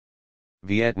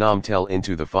Vietnam tel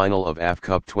into the final of AFF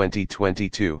Cup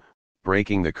 2022,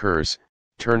 breaking the curse,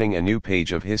 turning a new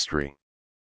page of history.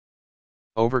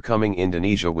 Overcoming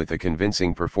Indonesia with a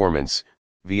convincing performance,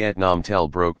 Vietnam tel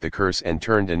broke the curse and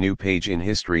turned a new page in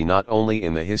history, not only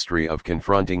in the history of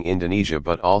confronting Indonesia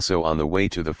but also on the way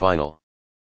to the final.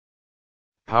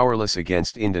 Powerless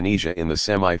against Indonesia in the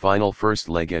semi-final first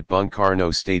leg at Bung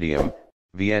Karno Stadium,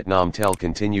 Vietnam tel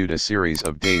continued a series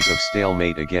of days of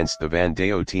stalemate against the Van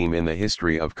Dao team in the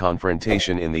history of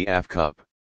confrontation in the AFF Cup.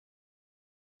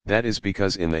 That is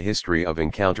because in the history of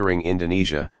encountering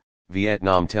Indonesia,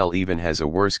 Vietnam tel even has a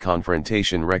worse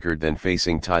confrontation record than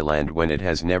facing Thailand when it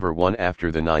has never won after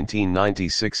the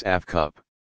 1996 AFF Cup.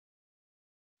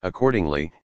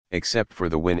 Accordingly, except for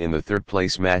the win in the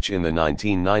third-place match in the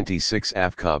 1996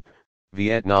 AFF Cup,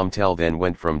 Vietnam tel then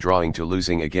went from drawing to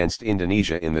losing against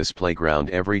Indonesia in this playground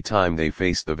every time they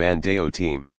faced the Van Dao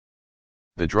team.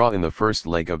 The draw in the first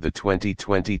leg of the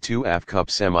 2022 AFF Cup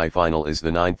semi-final is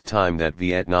the 9th time that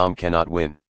Vietnam cannot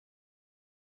win.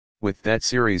 With that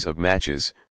series of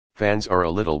matches, fans are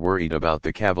a little worried about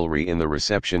the cavalry in the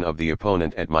reception of the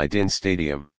opponent at My Dinh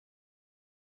Stadium.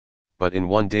 But in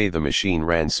one day the machine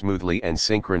ran smoothly and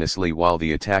synchronously while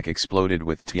the attack exploded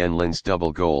with Tien Lin's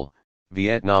double goal.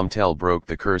 Vietnam tel broke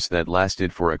the curse that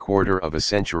lasted for a quarter of a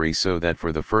century so that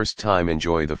for the first time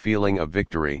enjoy the feeling of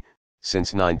victory,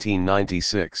 since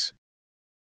 1996.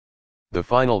 The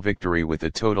final victory with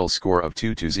a total score of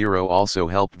 2-0 also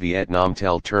helped Vietnam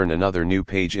tel turn another new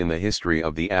page in the history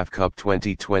of the AFF Cup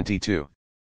 2022.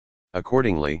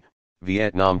 Accordingly,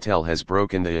 Vietnam tel has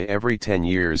broken the every 10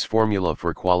 years formula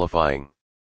for qualifying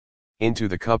into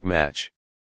the cup match.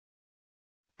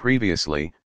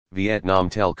 Previously, Vietnam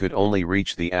tel could only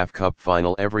reach the AFF Cup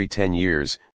final every 10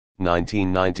 years,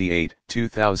 1998,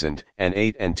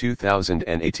 2008 and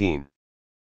 2018.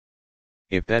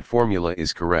 If that formula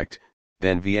is correct,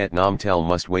 then Vietnam tel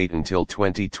must wait until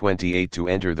 2028 to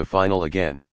enter the final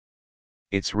again.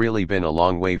 It's really been a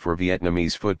long way for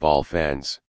Vietnamese football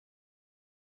fans.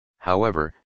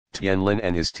 However, Tien Lin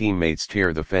and his teammates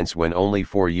tear the fence when only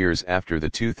 4 years after the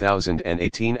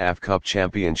 2018 AFF Cup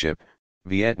championship,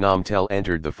 Vietnam tel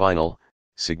entered the final,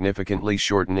 significantly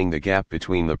shortening the gap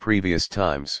between the previous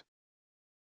times.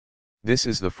 This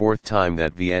is the 4th time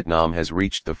that Vietnam has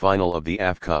reached the final of the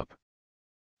AFF Cup.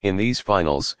 In these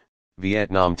finals,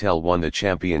 Vietnam tel won the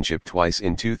championship twice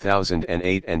in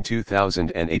 2008 and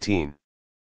 2018.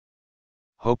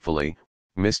 Hopefully,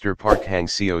 Mr. Park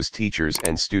Hang-seo's teachers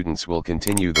and students will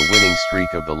continue the winning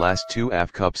streak of the last 2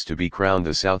 AFF Cups to be crowned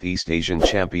the Southeast Asian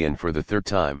champion for the 3rd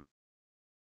time.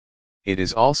 It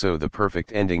is also the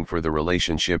perfect ending for the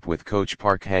relationship with coach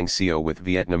Park Hang-seo with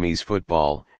Vietnamese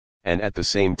football, and at the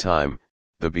same time,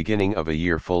 the beginning of a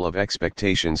year full of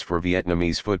expectations for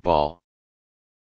Vietnamese football.